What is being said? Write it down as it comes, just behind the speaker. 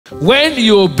When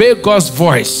you obey God's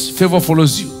voice, favor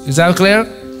follows you. Is that clear?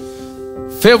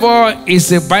 Favor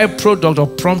is a byproduct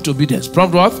of prompt obedience.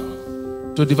 Prompt what?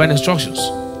 To divine instructions.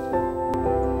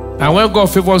 And when God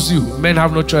favors you, men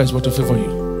have no choice but to favor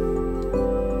you.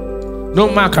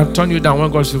 No man can turn you down when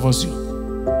God favors you.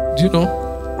 Do you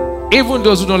know? Even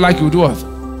those who don't like you do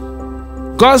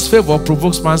what? God's favor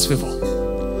provokes man's favor.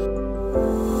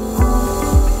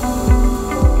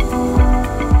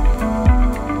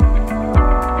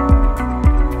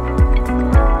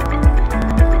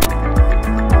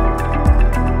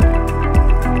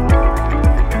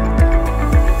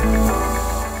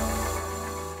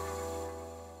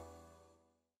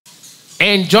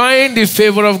 Enjoying the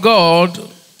favor of God,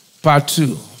 part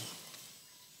 2.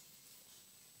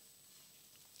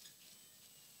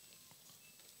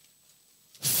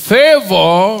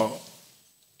 Favor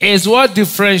is what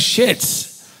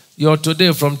differentiates your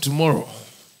today from tomorrow.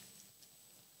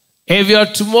 If your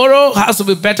tomorrow has to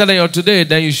be better than your today,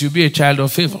 then you should be a child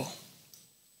of favor.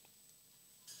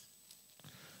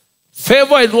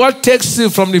 Favor is what takes you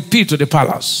from the pit to the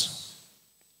palace.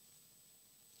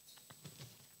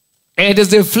 It is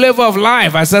the flavor of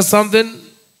life. I said something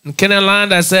in Canaan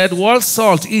land. I said, what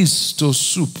salt is to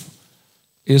soup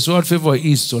is what favor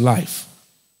is to life.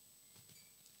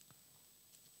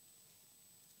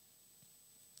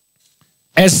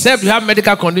 Except you have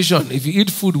medical condition. If you eat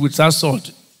food without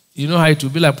salt, you know how it will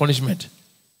be like punishment.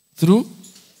 True?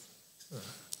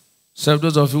 So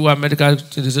those of you who have medical,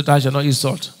 they say, I shall not eat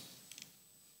salt.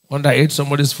 One day I ate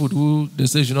somebody's food who they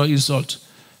say should not eat salt.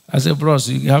 I said, bros,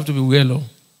 you have to be well.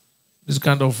 This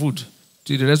kind of food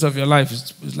till the rest of your life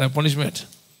is like punishment.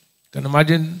 Can you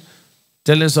imagine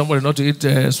telling somebody not to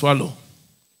eat swallow?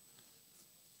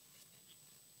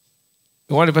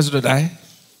 You want the person to die?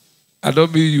 I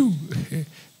don't mean you.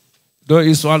 Don't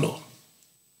eat swallow.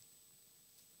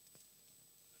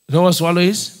 You know what swallow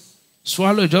is?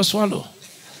 Swallow is just swallow.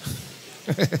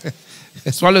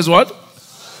 Swallow is what?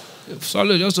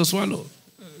 Swallow is just a swallow.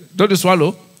 Don't you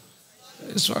swallow?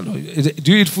 Swallow.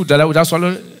 Do you eat food without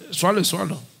swallow? Swallow is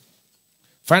swallow.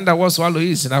 Find out what swallow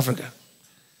is in Africa.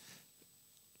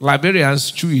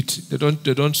 Liberians chew it.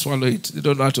 They don't swallow it. They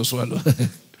don't know how to swallow.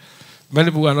 Many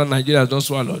people who are not Nigerians don't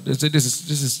swallow. They say this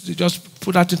is they just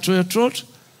put that into your throat.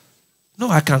 No,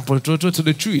 I can't put it into your throat, so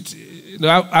they chew it. You know,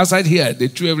 outside here, they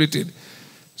chew everything.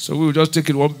 So we will just take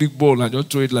it one big bowl and just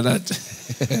throw it like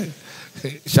that.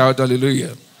 Shout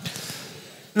hallelujah.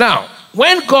 Now,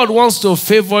 when God wants to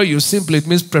favor you, simply it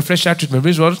means preferential treatment. It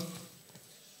means what?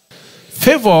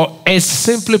 Favor is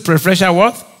simply preferential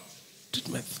what?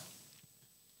 Treatment.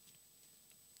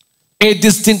 It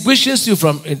distinguishes you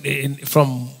from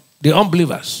the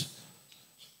unbelievers.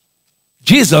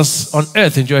 Jesus on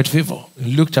earth enjoyed favor. In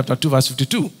Luke chapter 2 verse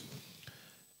 52.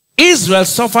 Israel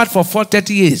suffered for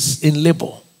 30 years in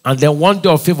labor, and then one day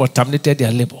of favor terminated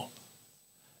their labor.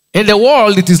 In the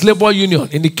world, it is labor union.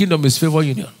 In the kingdom, it's favor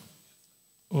union.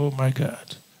 Oh my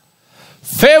God.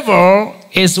 Favor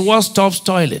is what stops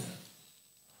toiling.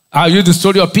 I'll use the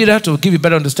story of Peter to give you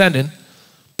better understanding.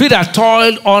 Peter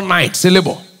toiled all night, say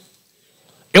labor.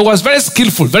 It was very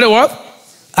skillful. Very what?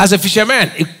 As a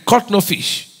fisherman, he caught no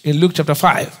fish. In Luke chapter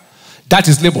 5. That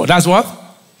is labor. That's what?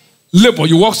 Labor.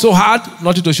 You work so hard,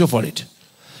 nothing to show for it.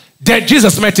 Then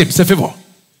Jesus met him. Say favor.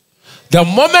 The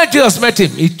moment Jesus met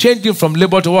him, he changed him from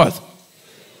labor to what?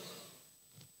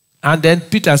 And then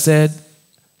Peter said,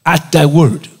 at thy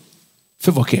word,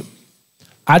 favor came.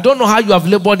 I don't know how you have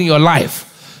labored in your life.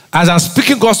 As I'm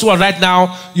speaking God's word right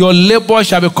now, your labor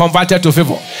shall be converted to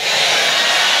favor.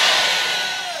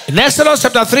 In Exodus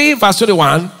chapter 3, verse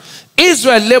 21,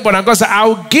 Israel labored and God said, I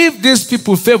will give these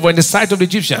people favor in the sight of the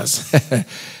Egyptians.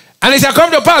 And it shall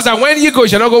come to pass that when you go, you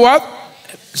shall not go what?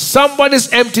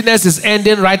 Somebody's emptiness is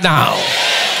ending right now.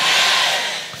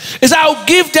 He said, I will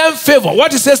give them favor.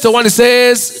 What he says to one, he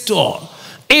says to all.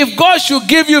 If God should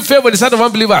give you favor in the sight of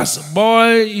unbelievers,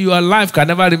 boy, your life can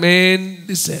never remain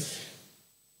the same.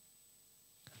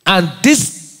 And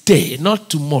this day, not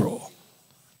tomorrow,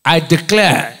 I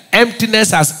declare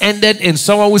emptiness has ended in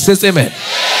someone who says amen.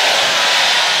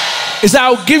 He said,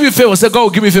 I will give you favor. Say, God will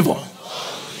give me favor.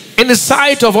 In the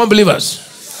sight of unbelievers.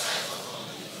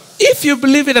 If you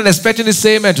believe it and expecting to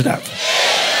say amen to that.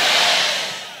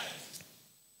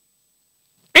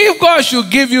 If God should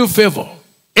give you favor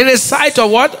in the sight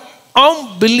of what?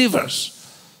 Unbelievers.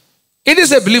 It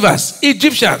is a believers,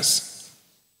 Egyptians,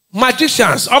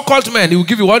 magicians, occult men. He will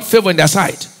give you what? Favor in their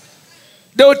sight.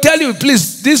 They will tell you,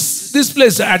 please, this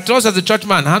place, I trust as a church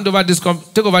man, hand over this,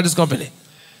 take over this company.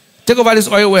 Take over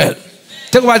this oil well.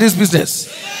 Take over this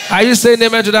business. Are you saying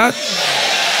amen to that?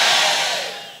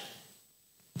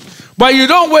 But you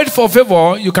don't wait for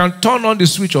favor, you can turn on the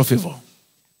switch of favor.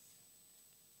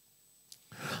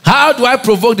 How do I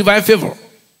provoke divine favor?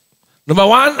 Number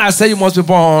one, I said you must be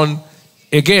born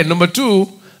again. Number two,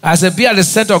 I said be at the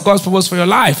center of God's purpose for your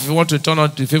life if you want to turn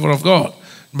on the favor of God.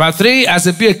 Number three, I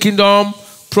said be a kingdom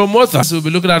promoter. So we'll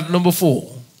be looking at number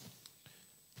 4.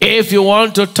 If you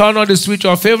want to turn on the switch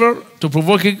of favor to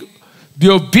provoke it, be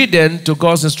obedient to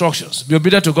God's instructions. Be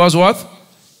obedient to God's what?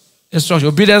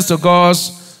 Instructions. Obedience to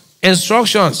God's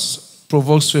instructions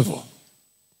provokes favor.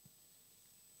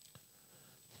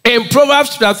 In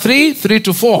Proverbs chapter 3,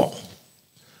 3-4,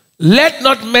 let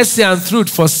not mercy and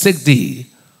truth forsake thee.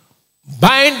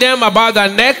 Bind them about thy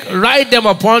neck, write them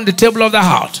upon the table of thy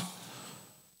heart,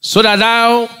 so that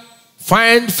thou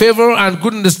find favor and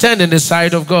good understanding in the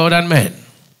sight of God and men.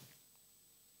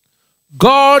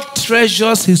 God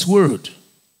treasures his word.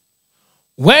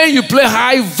 When you play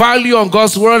high value on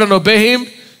God's word and obey him,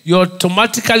 you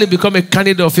automatically become a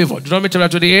candidate of favor. Deuteronomy chapter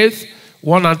 28,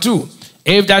 1 and 2.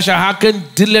 If thou shalt hearken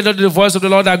diligently to the voice of the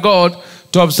Lord thy God,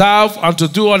 to observe and to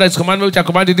do all his commandments which I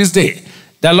commanded this day,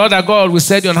 the Lord thy God will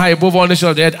set you on high above all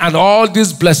nations of the earth, and all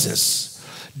these blessings,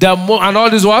 and all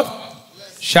these what?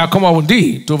 Shall come upon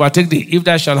thee to overtake thee, if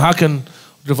thou shalt hearken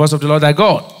to the voice of the Lord thy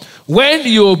God. When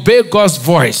you obey God's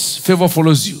voice, favor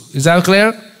follows you. Is that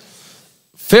clear?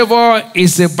 Favor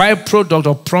is a byproduct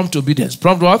of prompt obedience.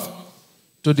 Prompt what?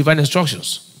 To divine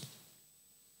instructions.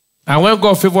 And when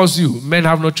God favors you, men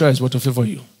have no choice but to favor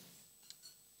you.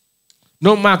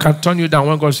 No man can turn you down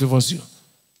when God favors you.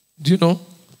 Do you know?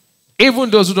 Even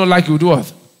those who don't like you do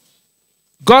what?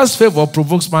 God's favor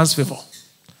provokes man's favor.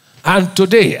 And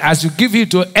today, as you give heed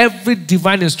to every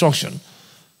divine instruction,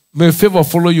 may favor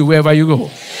follow you wherever you go.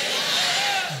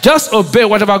 Just obey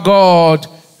whatever God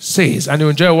says, and you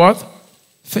enjoy what?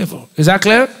 Favor. Is that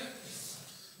clear?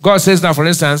 God says now, for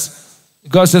instance,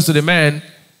 God says to the man,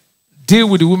 deal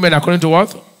with the women according to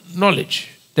what? Knowledge.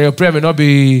 That your prayer may not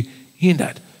be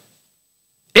hindered.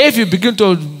 If you begin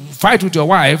to fight with your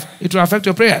wife, it will affect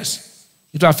your prayers.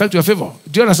 It will affect your favor.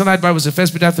 Do you understand that the Bible says 1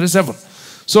 Peter 3:7?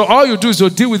 So all you do is to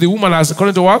deal with the woman as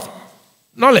according to what?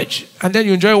 Knowledge. And then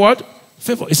you enjoy what?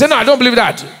 Favor. He said, no, I don't believe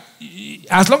that.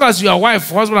 As long as your wife,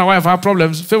 husband and wife have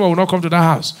problems, favor will not come to that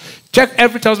house. Check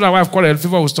every time husband and wife quarrel,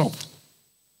 favor will stop.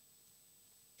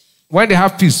 When they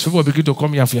have peace, favor will begin to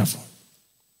come yafu.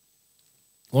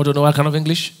 Want to know what kind of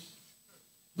English?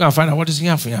 Go and find out what is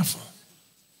yafu.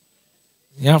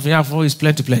 Yafu is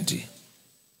plenty.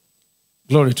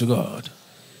 Glory to God.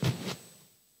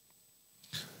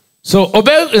 So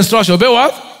obey instruction. Obey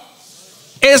what?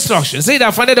 Instruction. See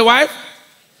that finding the wife?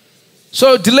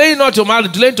 So delaying not to marry,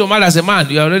 delaying to marry as a man,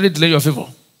 you are already delaying your favor.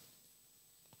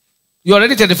 You are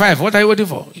already 35. What are you waiting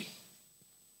for? You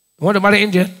want to marry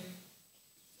Indian?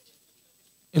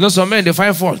 You know, some men, they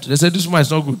find fault. They say, this woman is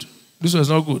not good. This one is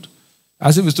not good.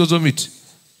 As if it's tozo meat.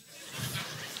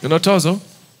 You know tozo?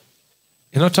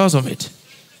 You know tozo meat?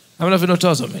 How many of you know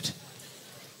tozo meat?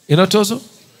 You know tozo?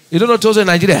 You don't know tozo in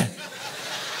Nigeria?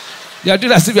 You are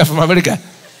doing as if you are from America.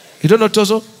 You don't know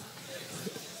tozo?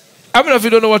 How many of you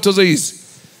don't know what tozo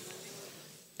is?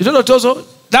 You don't know tozo?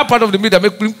 That part of the meat that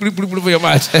makes plim for your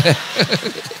mouth.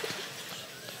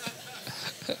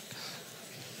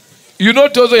 You know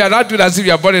tozo, you are not doing as if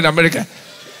you are born in America.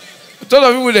 Those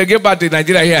of you when they get back to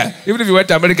Nigeria here, even if you went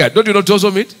to America, don't you know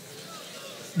tozo meat?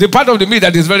 The part of the meat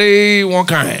that is very one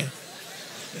kind.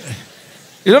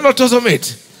 You don't know tozo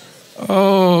meat?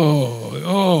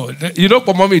 Oh, you know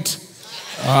pomo meat?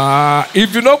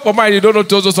 If you know pomo and you don't know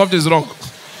tozo, something is wrong.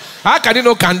 How can you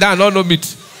know kanda and not know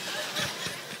meat?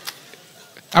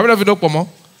 How many of you know pomo?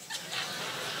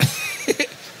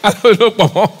 I don't know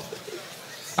pomo.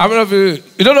 How many of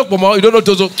you don't know pomo, you don't know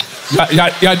tozo?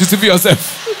 You are deceiving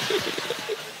yourself.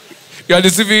 You are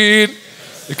deceiving.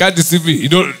 You can't deceive me. You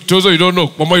don't tozo, you don't know.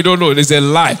 Pomo, you don't know. It's a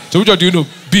lie. So which one do you know?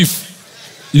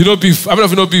 Beef. You know beef. How many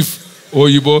of you know beef? Oh,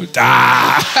 you both.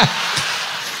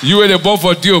 You were the born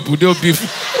for Diop, who know beef.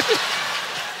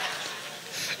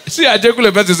 See, I just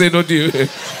could better say no deal.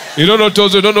 You don't know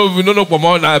tozo, you don't know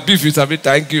pomo, beef is a bit,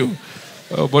 thank you.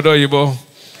 Oh, bodo yibo.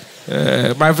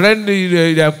 My friend,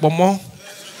 the pomo,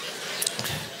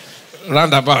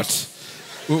 roundabout.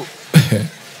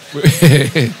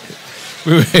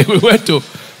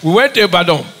 We went to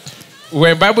Ibadan. We were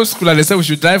in Bible school and they said we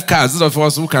should drive cars. Those of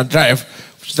us who can drive,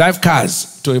 we should drive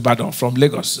cars to Ibadan from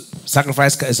Lagos,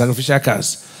 sacrificial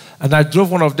cars. And I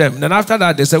drove one of them. Then after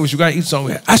that, they said we should go and eat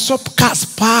somewhere. I saw cars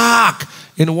parked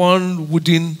in one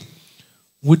wooden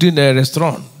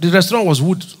restaurant. The restaurant was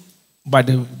wood, but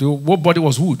the whole body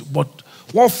was wood. But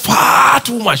one fat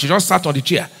woman, she just sat on the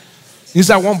chair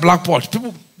inside one black pot.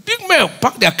 People, big men,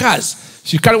 parked their cars.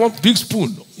 She carried one big spoon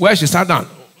where she sat down.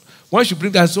 When she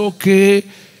bring that, I said, okay,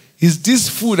 is this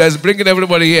food that's bringing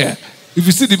everybody here? If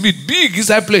you see the meat, big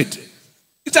inside plate.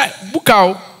 It's like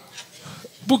Buka.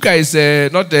 Buka is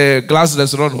not a glass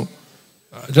restaurant. No.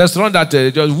 Restaurant that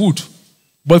just wood.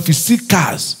 But if you see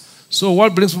cars, so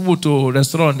what brings people to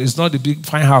restaurant is not the big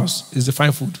fine house, it's the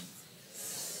fine food.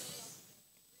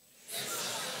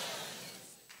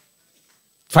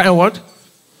 Fine what?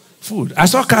 Food. I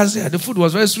saw cars there. The food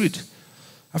was very sweet.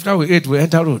 After we ate, we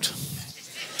entered road.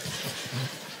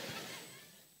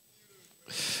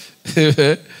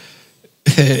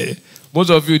 Most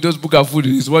of you, those book of food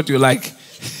is what you like.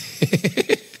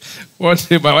 One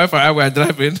day, my wife and I were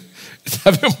driving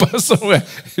past somewhere.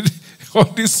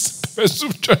 On this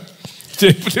soup truck,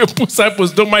 they put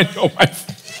disciples, don't mind your wife.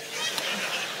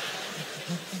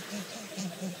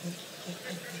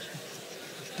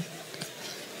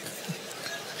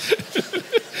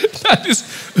 That is,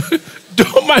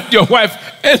 don't mind your wife.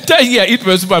 Enter here, eat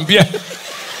my soup and beer.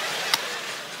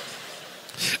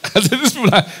 I said, these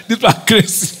people are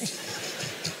crazy.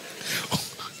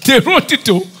 They wrote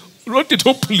it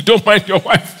openly, don't mind your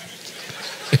wife.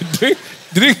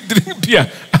 Drink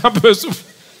beer, have a soup,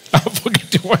 and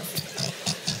forget your wife.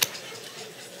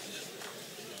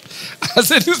 I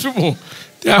said, these people,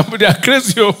 they are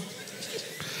crazy.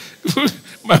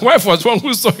 My wife was one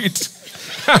who saw it.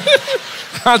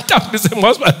 And tapped me and said,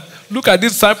 husband, look at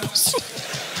these disciples.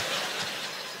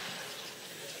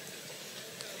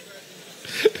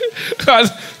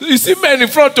 You see men in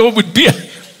front of with beer.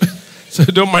 So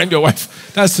don't mind your wife.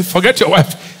 Forget your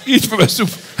wife. Eat pepper soup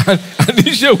and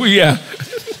eat share we here.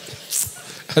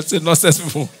 I said, nonsense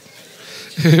people.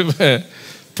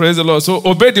 Praise the Lord. So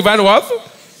obey divine word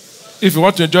if you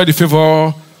want to enjoy the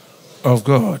favor of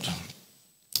God.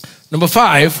 Number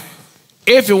 5,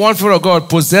 if you want favor of God,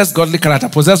 possess godly character.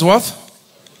 Possess what?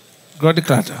 Godly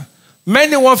character.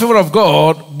 Many want favor of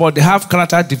God, but they have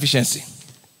character deficiency.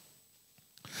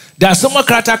 There are so much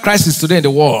character crisis today in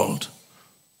the world.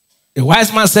 A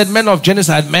wise man said, men of genius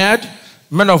are admired,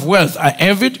 men of wealth are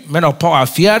envied, men of power are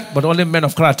feared, but only men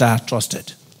of character are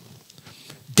trusted.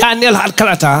 Daniel had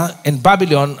character in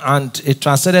Babylon and it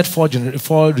transcended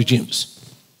 4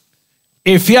 regimes.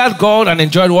 He feared God and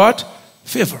enjoyed what?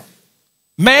 Favor.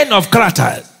 Men of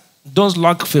character don't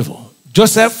lack favor.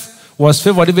 Joseph was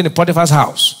favored even in Potiphar's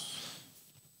house.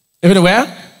 Even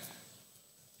where?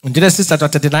 In Genesis chapter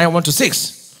 39,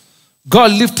 1-6.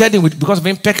 God lifted him because of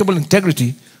impeccable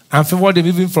integrity and favored him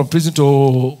even from prison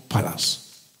to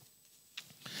palace.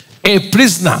 A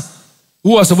prisoner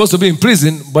who was supposed to be in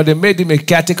prison, but they made him a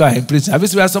caretaker in prison. Have you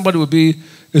seen where somebody would be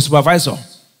a supervisor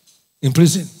in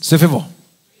prison? Say favor.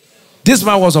 This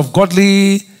man was of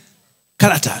godly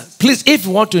character. Please, if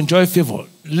you want to enjoy favor,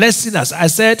 let sinners. I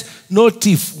said, no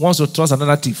thief wants to trust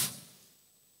another thief.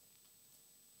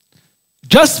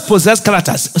 Just possess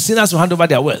character. Sinners will hand over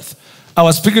their wealth. I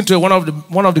was speaking to one of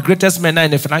the greatest men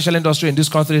in the financial industry in this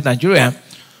country, Nigeria.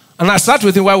 And I sat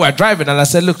with him while we were driving and I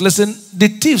said, look, listen, the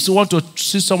thieves want to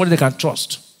see somebody they can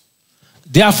trust.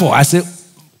 Therefore, I said,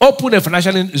 open a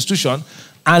financial institution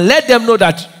and let them know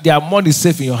that their money is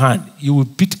safe in your hand. You will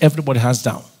beat everybody hands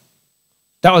down.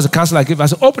 That was the counsel I gave. I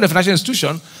said, open a financial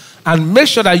institution and make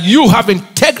sure that you have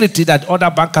integrity that other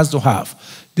bankers don't have.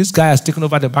 This guy has taken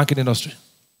over the banking industry.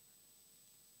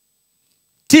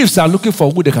 Thieves are looking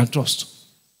for who they can trust.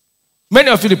 Many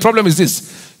of you, the problem is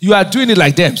this. You are doing it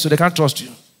like them, so they can't trust you.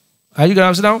 Are you going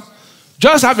to sit down?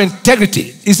 Just have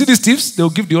integrity. You see these thieves? They will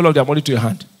give the whole of their money to your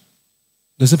hand.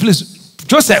 They say, please,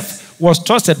 Joseph was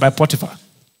trusted by Potiphar.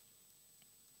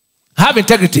 Have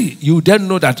integrity. You then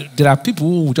know that there are people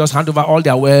who will just hand over all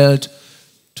their wealth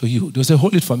to you. They'll say,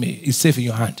 hold it for me. It's safe in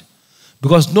your hand.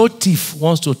 Because no thief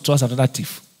wants to trust another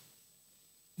thief.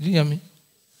 Did you hear me?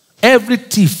 Every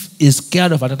thief is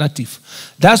scared of another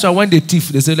thief. That's why when they thief,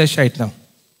 they say, let's share it now.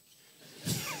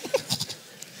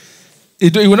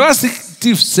 You will not see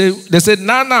thieves say, they say,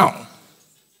 now.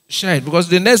 Share it. Because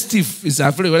the next thief is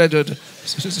afraid whether to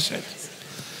share it.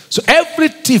 So every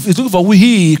thief is looking for who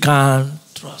he can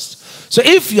trust. So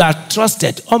if you are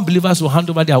trusted, unbelievers will hand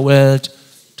over their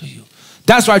wealth to you.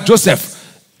 That's why Joseph,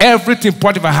 everything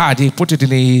Potiphar had, he put it in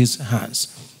his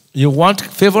hands. You want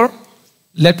favor?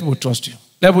 Let people trust you.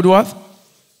 Let people do what?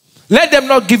 Let them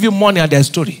not give you money and their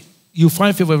story. You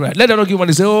find favor everywhere. Let them not give you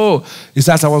money. Say, oh, it's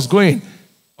as I was going.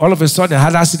 All of a sudden, I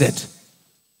had an accident.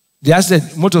 The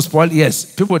accident, motor spoiled,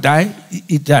 yes. People die,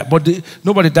 it died. But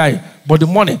nobody died. But the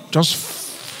money, just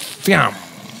fiam.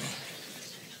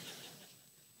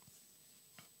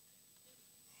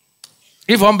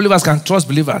 If unbelievers can trust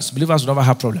believers, believers will never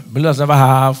have problem. Believers never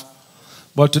have.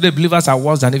 But today, believers are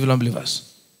worse than even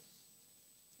unbelievers.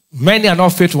 Many are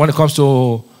not faithful when it comes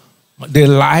to, they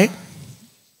lie.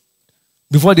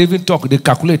 Before they even talk, they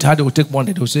calculate how they will take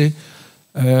money. They will say,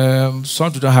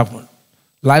 something don't happen.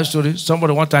 Life story,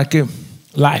 somebody one time came,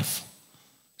 live,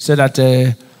 said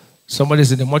that somebody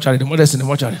is in the mortuary, the mother is in the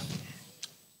mortuary.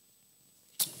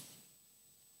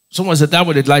 Someone said, that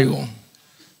would they lie you on.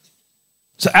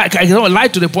 So I cannot lie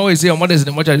to the point where you say your mother is in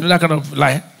the mortuary. You know that kind of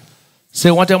lie?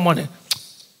 Say, wanted money.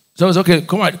 So it's okay,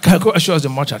 come on, go show us the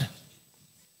mortuary.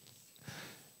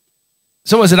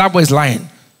 Someone said, that boy is lying.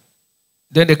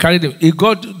 Then they carried him. He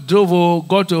got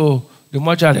to the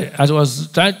mortuary. As he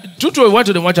was trying, he went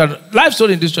to the mortuary. Life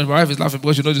story in this church. My wife is laughing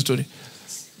because she knows the story.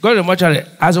 Got to the mortuary.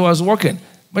 As he was walking,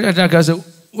 mortuary director said,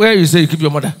 where you say you keep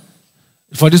your mother?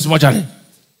 For this mortuary.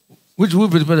 Which will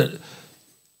be the better?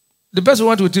 The person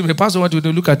went with him, the pastor went with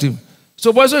him, look at him.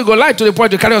 So boys, so you go lie to the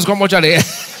point to carry us come mortuary.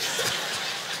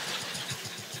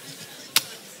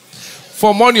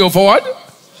 For money or for what?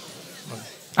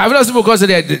 Have you not seen because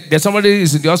there's somebody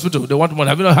is in the hospital, they want money.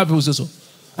 Have you not heard people say so?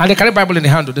 And they carry Bible in the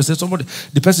hand. They say somebody,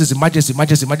 the person is emergency.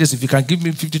 If you can give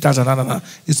me 50,000,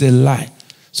 it's a lie.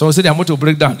 So they say their motor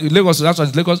break down. In Lagos, that's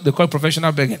what Lagos, they call it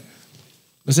professional begging.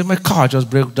 They say my car just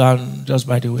broke down just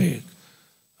by the way.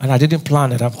 And I didn't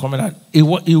plan it. I'm coming out. He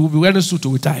will be wearing a suit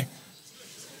with tie.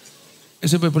 They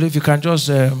say, but if you can just,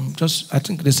 I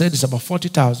think they said it's about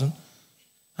 40,000.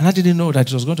 And I didn't know that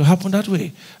it was going to happen that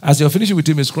way. As you're finishing with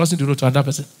him, he's crossing the road to another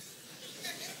person.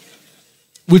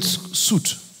 With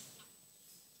suit.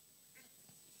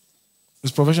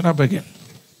 It's professional begging.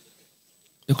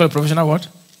 You call it professional what?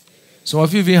 Some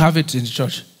of you even have it in the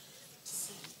church.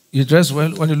 You dress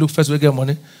well. When you look first, we get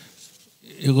money.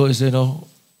 You go and say, no,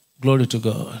 glory to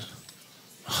God.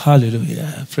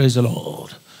 Hallelujah. Praise the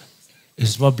Lord.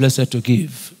 It's more blessed to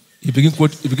give. You begin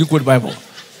quote Bible.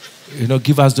 You know,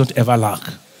 givers don't ever lack.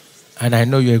 And I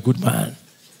know you're a good man.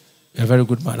 You're a very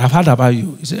good man. I've heard about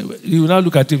you. He said, you now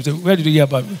look at him and say, where did you hear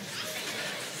about me?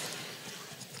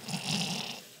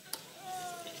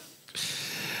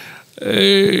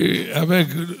 Hey, I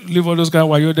beg, leave all those guys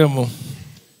while you're there.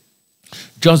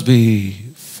 Just be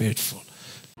faithful.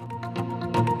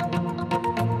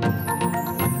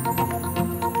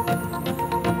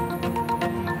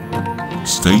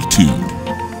 Stay tuned.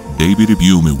 David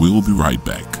Ibiyeomie will be right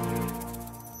back.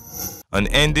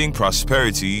 Unending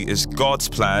prosperity is God's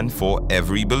plan for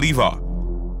every believer.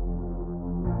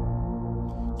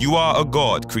 You are a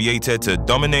God created to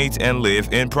dominate and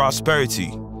live in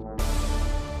prosperity.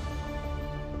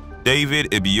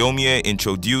 David Ibiyeomie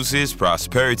introduces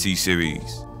Prosperity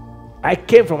Series. I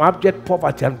came from abject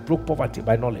poverty and broke poverty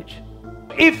by knowledge.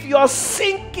 If you're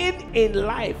sinking in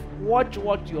life, watch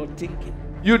what you're thinking.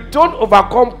 You don't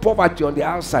overcome poverty on the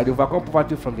outside, you overcome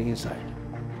poverty from the inside.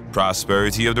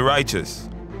 Prosperity of the righteous.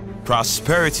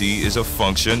 Prosperity is a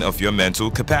function of your mental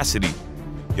capacity.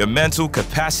 Your mental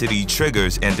capacity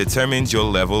triggers and determines your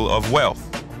level of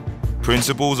wealth.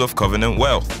 Principles of covenant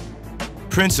wealth.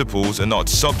 Principles are not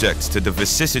subject to the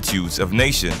vicissitudes of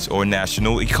nations or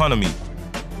national economy.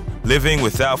 Living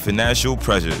without financial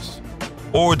pressures.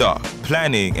 Order,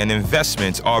 planning, and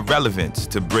investments are relevant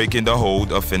to breaking the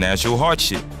hold of financial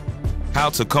hardship. How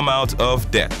to come out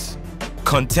of debt.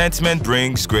 Contentment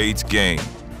brings great gain.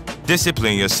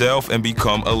 Discipline yourself and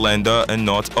become a lender and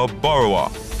not a borrower.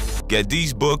 Get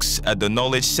these books at the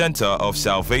Knowledge Center of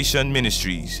Salvation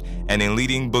Ministries and in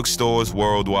leading bookstores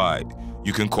worldwide.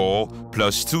 You can call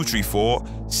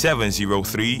 +234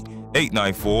 703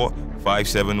 894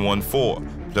 5714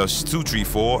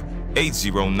 +234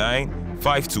 809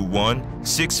 521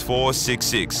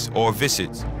 6466 or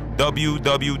visit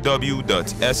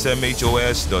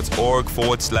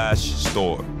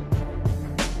www.smhos.org/store.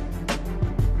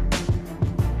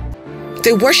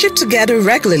 They worship together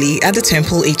regularly at the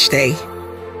temple each day.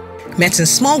 Met in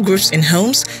small groups in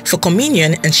homes for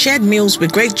communion and shared meals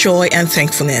with great joy and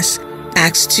thankfulness.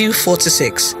 Acts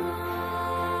 2:4-6.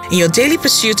 In your daily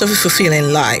pursuit of a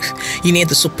fulfilling life, you need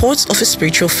the support of a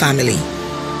spiritual family.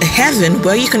 A heaven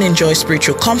where you can enjoy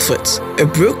spiritual comfort, a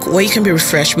brook where you can be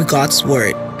refreshed with God's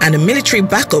word, and a military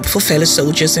backup for fellow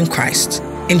soldiers in Christ.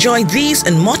 Enjoy these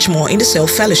and much more in the Cell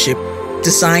Fellowship,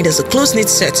 designed as a close-knit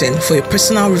setting for your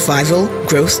personal revival,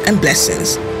 growth, and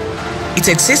blessings. It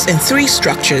exists in 3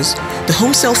 structures: the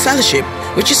Home Cell Fellowship,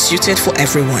 which is suited for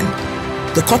everyone;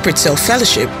 the Corporate Cell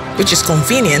Fellowship, which is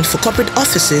convenient for corporate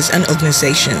offices and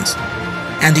organizations;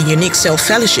 and the Unique Cell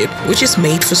Fellowship, which is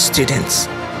made for students.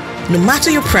 No matter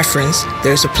your preference,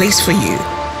 there is a place for you.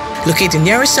 Locate the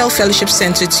nearest Cell Fellowship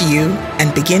Center to you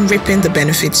and begin reaping the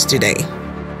benefits today.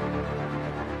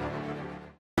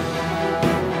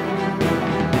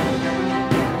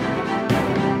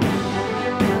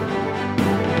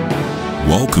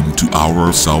 Welcome to Hour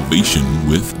of Salvation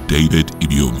with David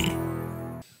Ibiyeomie.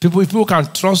 If people can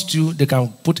trust you, they can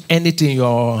put anything in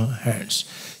your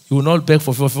hands. You will not beg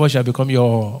for favor, favor shall become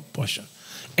your portion.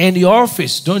 In your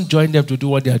office, don't join them to do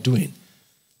what they are doing.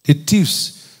 The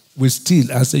thieves will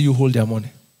steal and say you hold their money.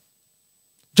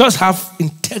 Just have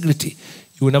integrity.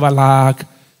 You will never lack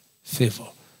favor.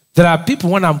 There are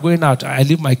people, when I'm going out, I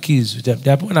leave my keys with them.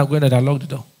 There are people, when I'm going out, I lock the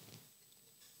door.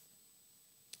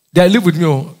 They live with me.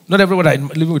 Not everyone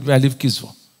that live with me, I leave keys for.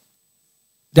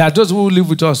 There are those who live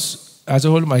with us. I say,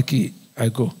 hold my key. I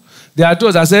go. There are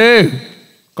those I say, hey,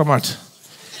 come out.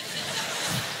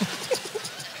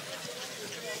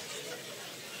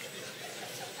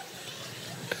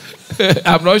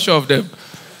 I'm not sure of them.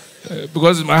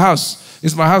 Because it's my house.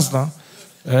 It's my house now.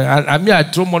 I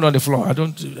throw money on the floor.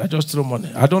 I just throw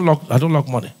money. I don't lock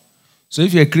money. So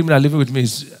if you're a criminal living with me,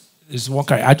 it's one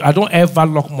kind. I don't ever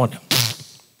lock money.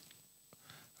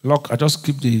 I just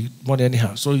keep the money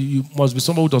anyhow. So you must be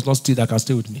someone who does not steal that can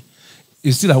stay with me.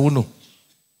 If steal, I won't know.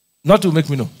 Not to make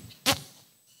me know.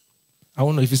 I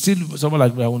won't know. If you steal someone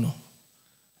like me, I won't know.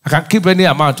 I can keep any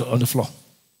amount on the floor.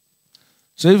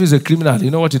 So if he's a criminal,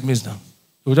 you know what it means now?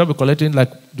 He will just be collecting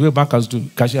like the way bankers do,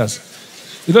 cashiers.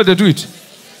 You know they do it.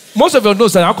 Most of your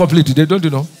notes are complete. They don't, you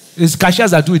know. It's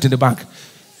cashiers that do it in the bank.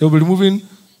 They'll be removing.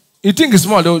 You think it's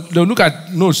small, they'll look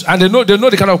at notes and they know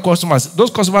the kind of customers.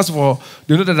 Those customers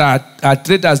they know that are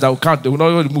traders that will count. They will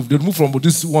not remove. They'll move from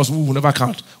these ones who will never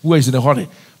count, who is in a hurry.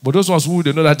 But those ones who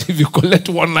they know that if you collect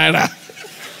 1 naira,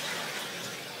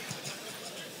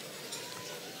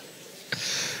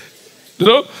 you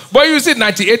know. But you see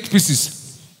 98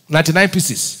 pieces, 99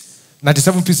 pieces,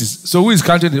 97 pieces. So who is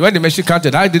counting it? When the machine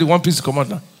counted, I did 1 piece come out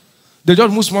now. They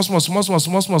just move small.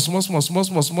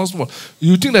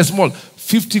 You think they're small.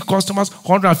 50 customers,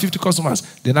 150 customers.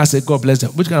 Then I say, God bless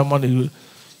them. Which kind of money?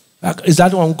 Is that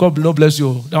the one God no bless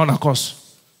you? That one of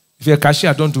course. If you're a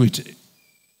cashier, don't do it.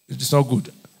 It's not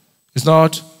good. It's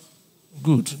not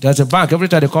good. There's a bank. Every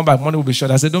time they come back, money will be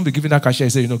short. I said, don't be giving that cashier. He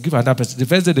said, give another person. The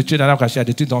first day they trade another cashier,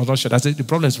 they think not short. I said, the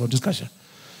problem is from this cashier.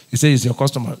 He said, it's your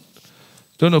customer.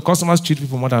 Don't know, customers treat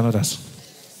people more than others.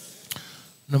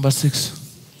 Number 6.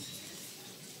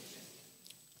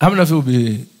 How many of you will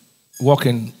be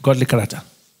walking godly character?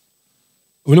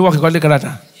 Will you walk in godly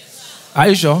character? Yes, are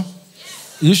you sure?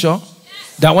 Yes. Are you sure?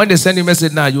 Yes. That when they send you a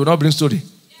message now, you will not bring story?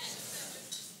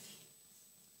 Yes.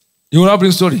 You will not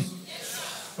bring story?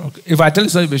 Yes. Okay. If I tell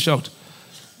you so, you'll be shocked.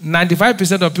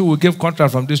 95% of people who gave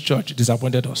contract from this church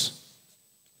disappointed us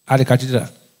at the cathedral.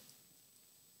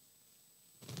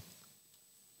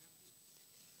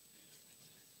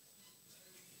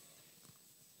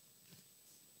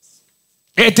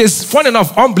 It is funny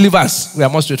enough, unbelievers, we are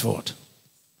more straightforward.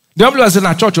 The unbelievers in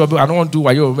our church, I don't want to do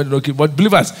what you're looking, but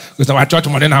believers, because our church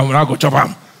money now, we're not going to chop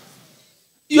them.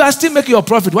 You are still making your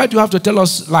profit. Why do you have to tell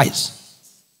us lies?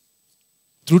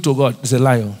 True to God, it's a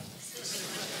lie.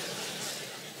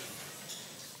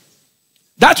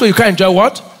 That's why you can't enjoy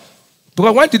what?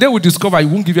 Because one day we discover you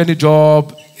won't give you any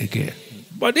job again.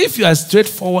 But if you are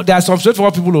straightforward, there are some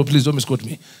straightforward people who, please don't misquote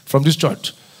me, from this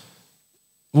church,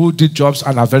 who did jobs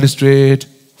and are very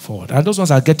straightforward. And those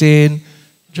ones are getting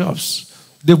jobs.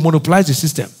 They've monopolized the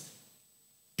system.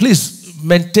 Please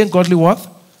maintain godly what?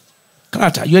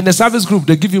 Character. You're in a service group,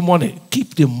 they give you money.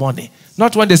 Keep the money.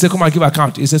 Not when they say, come and give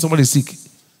account. You say somebody is sick.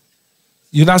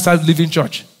 You now start leaving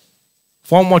church.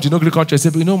 For 1 month, you know, Greek country, say,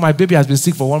 you know, my baby has been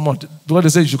sick for 1 month. Because they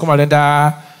say you should come and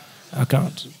render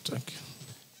account. Thank you.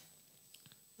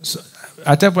 So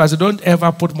I tell people, I say, don't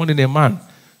ever put money in a man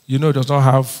you know does not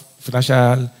have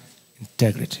financial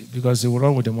integrity, because they will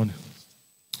run with the money.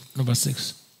 Number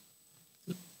 6.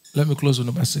 Let me close with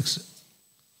number 6.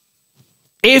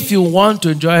 If you want to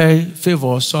enjoy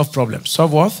favor, solve problems.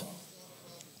 Solve what?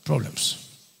 Problems.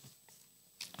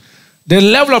 The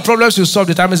level of problems you solve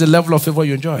determines the level of favor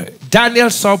you enjoy. Daniel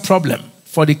solved problem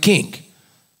for the king.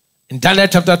 In Daniel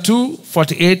chapter 2,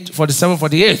 48, 47,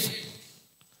 48.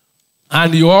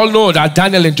 And you all know that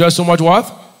Daniel enjoyed so much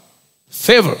what?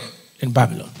 Favor in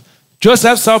Babylon.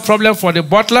 Joseph solved problem for the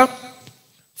butler,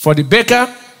 for the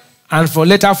baker, and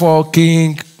later for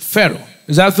King Pharaoh.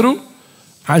 Is that true?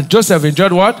 And Joseph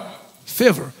enjoyed what?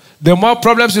 Favor. The more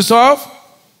problems you solve,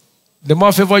 the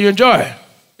more favor you enjoy.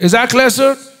 Is that clear,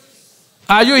 sir?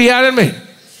 Are you hearing me?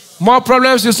 More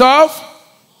problems you solve,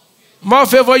 more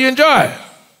favor you enjoy.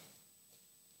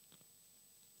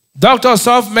 Doctors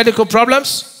solve medical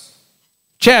problems.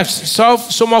 Chefs solve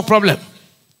stomach problem.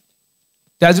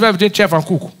 There's a difference between chef and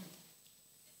cook.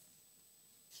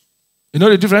 You know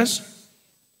the difference?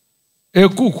 A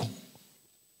cook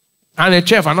and a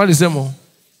chef are not the same.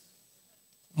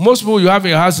 Most people you have in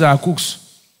your house are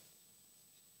cooks.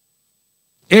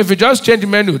 If you just change the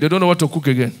menu, they don't know what to cook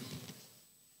again.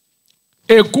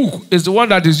 A cook is the one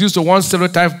that is used to one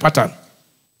stereotype pattern.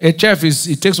 A chef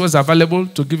he takes what's available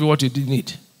to give you what you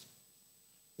need.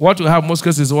 What we have most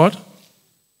cases is what?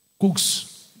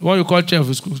 Cooks. The one you call chef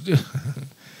is cooks.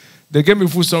 They gave me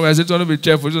food somewhere. I said, don't be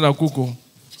chef, we're not cook.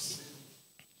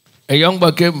 A young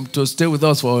boy came to stay with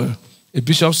us for a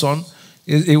bishop's son.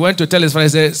 He went to tell his father, he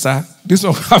said, sir, this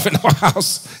one we have in our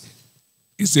house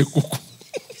is a cook.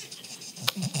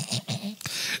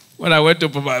 When I went to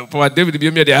Papa David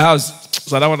Ibiyeomie at their house,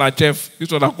 so that one a chef,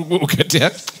 this one a cook will get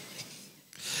there.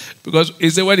 Because he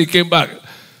said when he came back,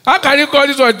 how can you call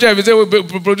this one chef? He said, we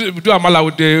do amala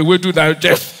with the way to that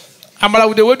chef. Amala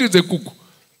with the way to is a cook.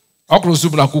 Okra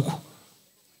soup na cook.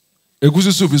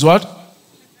 Egusi soup is what?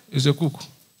 Is a cook.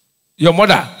 Your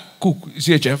mother, cook. Is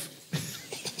she a chef?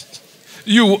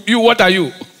 You, what are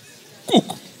you?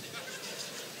 Cook.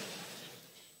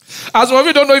 As for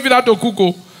you don't know if you have to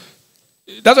cook.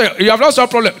 That's why you have not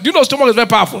solved problem. Do you know stomach is very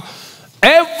powerful?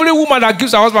 Every woman that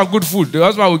gives her husband good food, the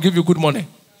husband will give you good money.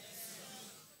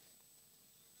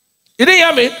 You didn't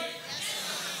hear me?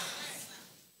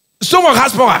 Stomach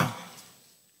has power.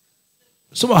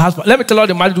 Stomach has power. Let me tell you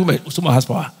the married women, stomach has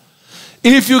power.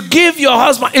 If you give your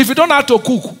husband, if you don't know how to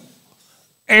cook,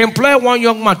 employ one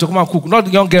young man to come and cook, not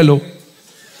the young girl.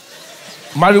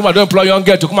 Married woman, don't employ a young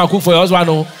girl to come and cook for your husband.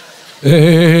 No.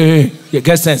 Hey. You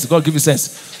get sense. God give you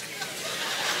sense.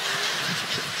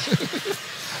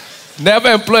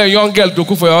 Never employ a young girl to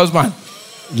cook for your husband.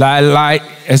 Like,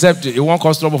 except you won't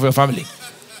cause trouble for your family.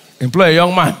 Employ a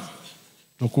young man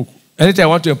to cook. Anytime you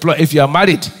want to employ, if you are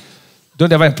married,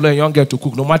 don't ever employ a young girl to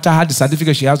cook, no matter how the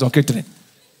certificate she has on catering.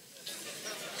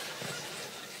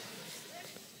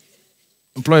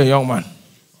 Employ a young man.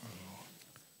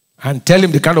 And tell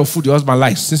him the kind of food your husband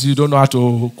likes, since you don't know how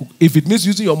to cook. If it means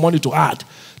using your money to add,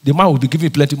 the man will be giving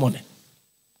you plenty money.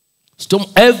 So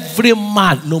every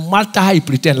man, no matter how he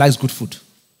pretends, likes good food.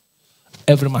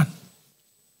 Every man.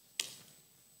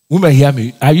 Women hear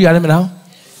me. Are you hearing me now?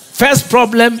 First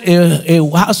problem a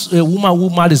woman who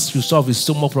marries to solve is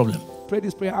stomach problem. Pray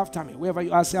this prayer after me. Wherever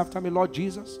you are, say after me, Lord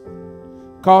Jesus,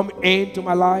 come into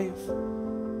my life.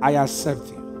 I accept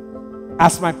you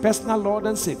as my personal Lord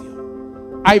and Savior.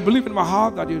 I believe in my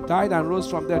heart that you died and rose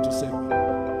from there to save me.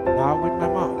 Now with my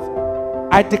mouth,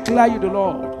 I declare you the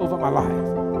Lord over my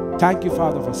life. Thank you,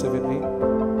 Father, for saving me.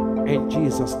 In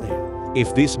Jesus' name.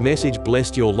 If this message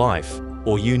blessed your life,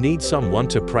 or you need someone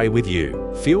to pray with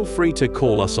you, feel free to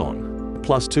call us on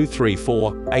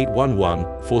 +234 811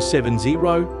 470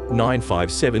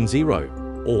 9570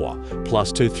 or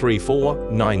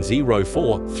 +234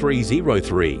 904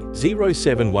 303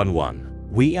 0711.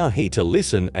 We are here to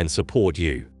listen and support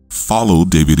you. Follow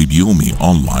David Ibiyeomie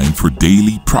online for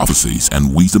daily prophecies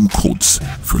and wisdom quotes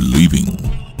for living.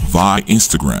 Via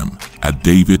Instagram at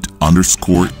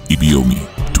David_Ibiyeomie,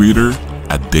 Twitter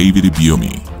at David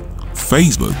Ibiyeomie,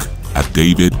 Facebook at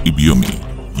David Ibiyeomie.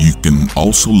 You can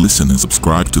also listen and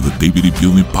subscribe to the David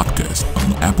Ibiyeomie podcast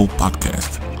on Apple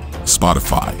Podcast,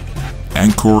 Spotify,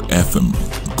 Anchor FM,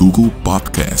 Google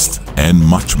Podcast, and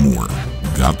much more.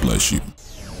 God bless you.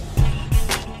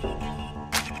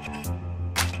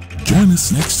 Join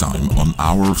us next time on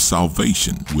Hour of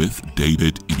Salvation with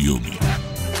David Ibiyeomie.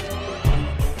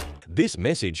 This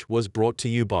message was brought to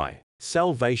you by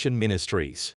Salvation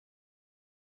Ministries.